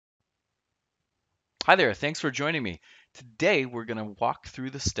Hi there, thanks for joining me. Today we're going to walk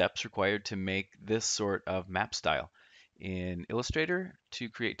through the steps required to make this sort of map style in Illustrator to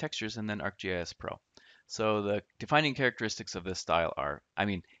create textures and then ArcGIS Pro. So the defining characteristics of this style are,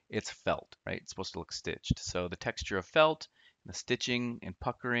 it's felt, right? It's supposed to look stitched. So the texture of felt, the stitching and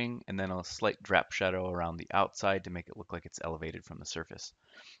puckering, and then a slight drop shadow around the outside to make it look like it's elevated from the surface.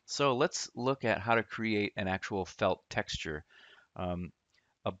 So let's look at how to create an actual felt texture. Um,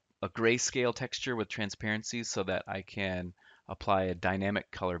 a, a grayscale texture with transparency so that I can apply a dynamic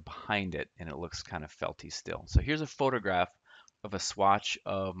color behind it and it looks kind of felty still. So here's a photograph of a swatch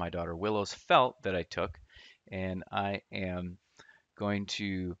of my daughter Willow's felt that I took, and I am going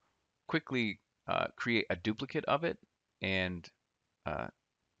to quickly create a duplicate of it and uh,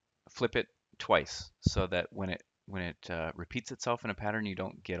 flip it twice so that when it repeats itself in a pattern, you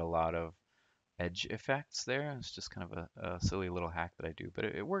don't get a lot of edge effects there. It's just kind of a silly little hack that I do, but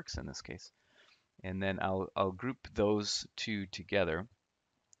it works in this case. And then I'll group those two together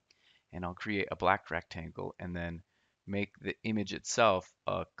and I'll create a black rectangle and then make the image itself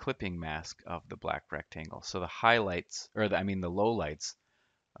a clipping mask of the black rectangle. So the highlights, the lowlights,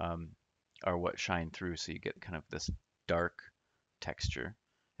 um, are what shine through. So you get kind of this dark texture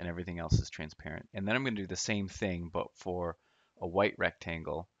and everything else is transparent. And then I'm going to do the same thing, but for a white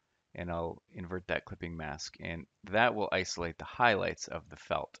rectangle, and I'll invert that clipping mask, and that will isolate the highlights of the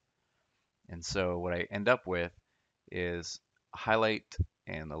felt. And so what I end up with is a highlight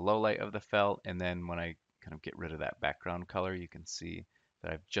and the low light of the felt. And then when I kind of get rid of that background color, you can see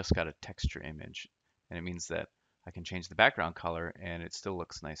that I've just got a texture image. And it means that I can change the background color and it still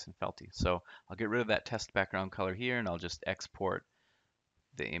looks nice and felty. So I'll get rid of that test background color here and I'll just export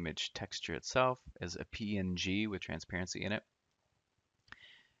the image texture itself as a PNG with transparency in it.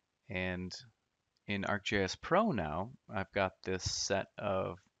 And in ArcGIS Pro now, I've got this set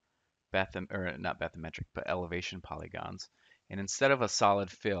of or not bathymetric, but elevation polygons. And instead of a solid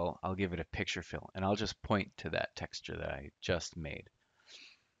fill, I'll give it a picture fill. And I'll just point to that texture that I just made.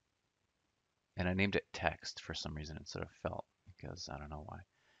 And I named it text for some reason instead of felt, because I don't know why.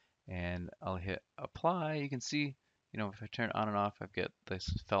 And I'll hit apply. You can see, if I turn it on and off, I've got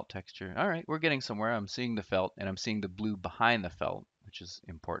this felt texture. All right, we're getting somewhere. I'm seeing the felt and I'm seeing the blue behind the felt, which is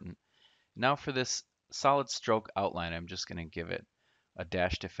important. Now for this solid stroke outline, I'm just going to give it a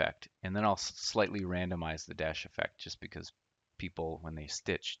dashed effect, and then I'll slightly randomize the dash effect just because people, when they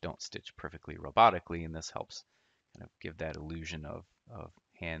stitch, don't stitch perfectly robotically, and this helps kind of give that illusion of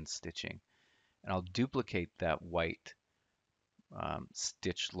hand stitching. And I'll duplicate that white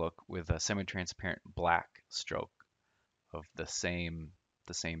stitch look with a semi-transparent black stroke of the same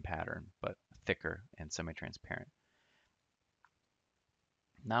pattern, but thicker and semi-transparent.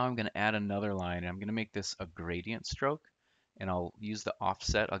 Now I'm going to add another line, and I'm going to make this a gradient stroke, and I'll use the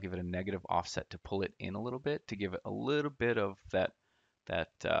offset. I'll give it a negative offset to pull it in a little bit, to give it a little bit of that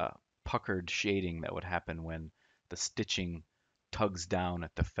puckered shading that would happen when the stitching tugs down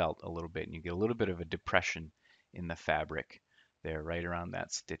at the felt a little bit, and you get a little bit of a depression in the fabric there, right around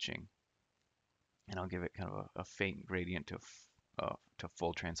that stitching. And I'll give it kind of a faint gradient to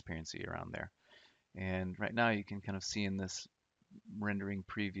full transparency around there. And right now you can kind of see in this rendering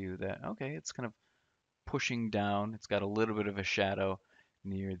preview that, okay, it's kind of pushing down. It's got a little bit of a shadow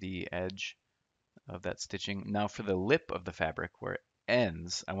near the edge of that stitching. Now for the lip of the fabric where it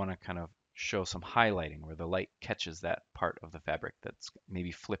ends, I want to kind of show some highlighting where the light catches that part of the fabric that's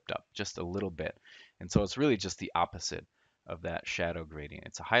maybe flipped up just a little bit. And so it's really just the opposite of that shadow gradient.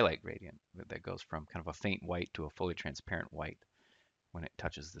 It's a highlight gradient that goes from kind of a faint white to a fully transparent white when it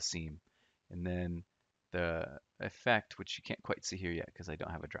touches the seam. And then the effect, which you can't quite see here yet because I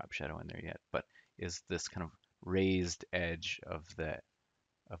don't have a drop shadow in there yet, but is this kind of raised edge of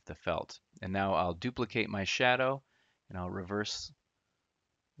the felt. And now I'll duplicate my shadow and I'll reverse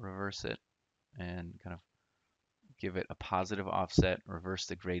it and kind of give it a positive offset, reverse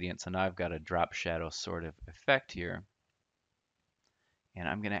the gradient. So now I've got a drop shadow sort of effect here. And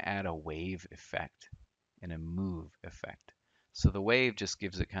I'm going to add a wave effect and a move effect. So the wave just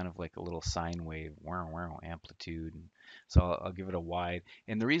gives it kind of like a little sine wave, wow, wow, amplitude. And so I'll give it a wide.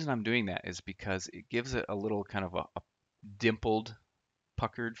 And the reason I'm doing that is because it gives it a little kind of a dimpled,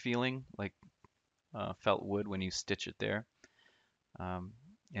 puckered feeling, like felt wood when you stitch it there. Um,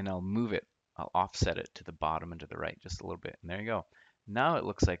 and I'll move it, I'll offset it to the bottom and to the right just a little bit. And there you go. Now it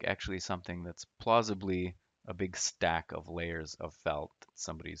looks like actually something that's plausibly a big stack of layers of felt that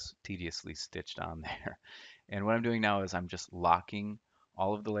somebody's tediously stitched on there. And what I'm doing now is I'm just locking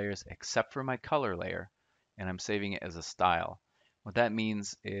all of the layers except for my color layer, and I'm saving it as a style. What that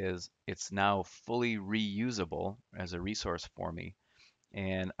means is it's now fully reusable as a resource for me,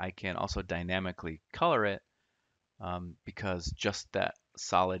 And I can also dynamically color it because just that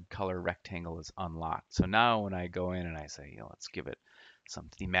solid color rectangle is unlocked. So now when I go in and I say, let's give it some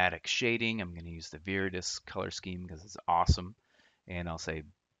thematic shading, I'm going to use the Viridis color scheme because it's awesome. And I'll say,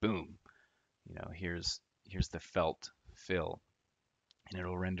 boom, here's the felt fill, and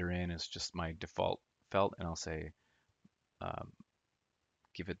it'll render in as just my default felt. And I'll say, um,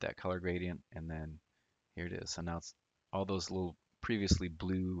 give it that color gradient, and then here it is. So now it's all those little previously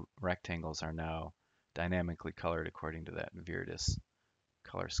blue rectangles are now dynamically colored according to that Viridis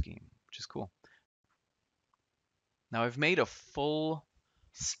color scheme, which is cool. Now I've made a full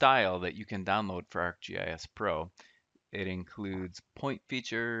style that you can download for ArcGIS Pro. It includes point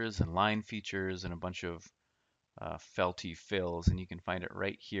features and line features and a bunch of felty fills, and you can find it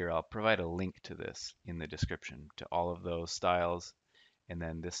right here. I'll provide a link to this in the description to all of those styles and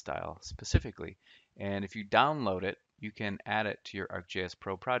then this style specifically. And if you download it, you can add it to your ArcGIS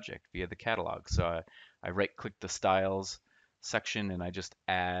Pro project via the catalog. So I right-click the styles section and I just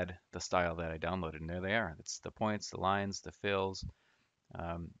add the style that I downloaded, and there they are. It's the points, the lines, the fills.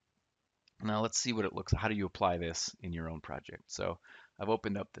 Um, Now let's see what it looks like. How do you apply this in your own project? So I've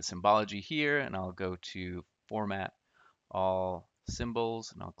opened up the symbology here, and I'll go to Format, All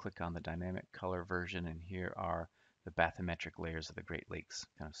Symbols, and I'll click on the dynamic color version, and here are the bathymetric layers of the Great Lakes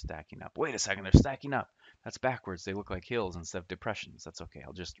kind of stacking up. Wait a second, they're stacking up. That's backwards. They look like hills instead of depressions. That's okay.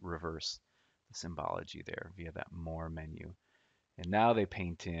 I'll just reverse the symbology there via that More menu. And now they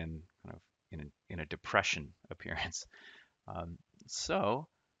paint in kind of in a depression appearance. Um, so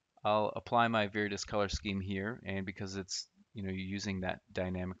I'll apply my Viridis color scheme here, and because it's using that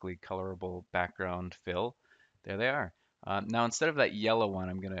dynamically colorable background fill, there they are. Now instead of that yellow one,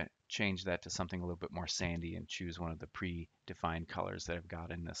 I'm going to change that to something a little bit more sandy and choose one of the pre-defined colors that I've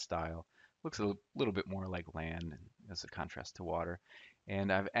got in this style. Looks a little bit more like land as a contrast to water.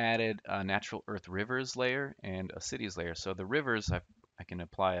 And I've added a natural earth rivers layer and a cities layer. So the rivers, I can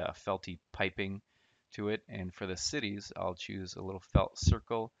apply a felty piping to it, and for the cities, I'll choose a little felt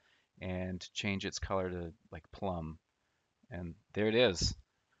circle and change its color to like plum. And there it is.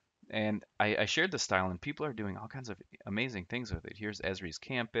 And I shared this style, and people are doing all kinds of amazing things with it. Here's Esri's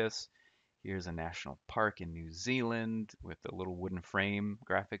campus. Here's a national park in New Zealand with a little wooden frame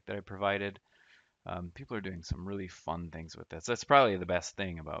graphic that I provided. People are doing some really fun things with this. That's probably the best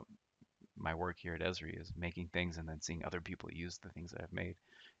thing about my work here at Esri is making things and then seeing other people use the things that I've made.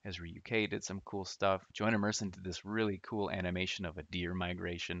 Esri UK did some cool stuff. Joanna Merson did this really cool animation of a deer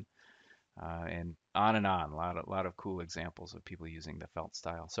migration and on and on. A lot of cool examples of people using the felt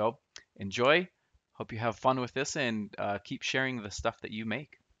style. So enjoy. Hope you have fun with this and keep sharing the stuff that you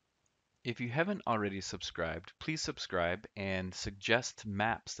make. If you haven't already subscribed, please subscribe and suggest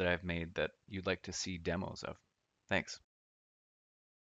maps that I've made that you'd like to see demos of. Thanks.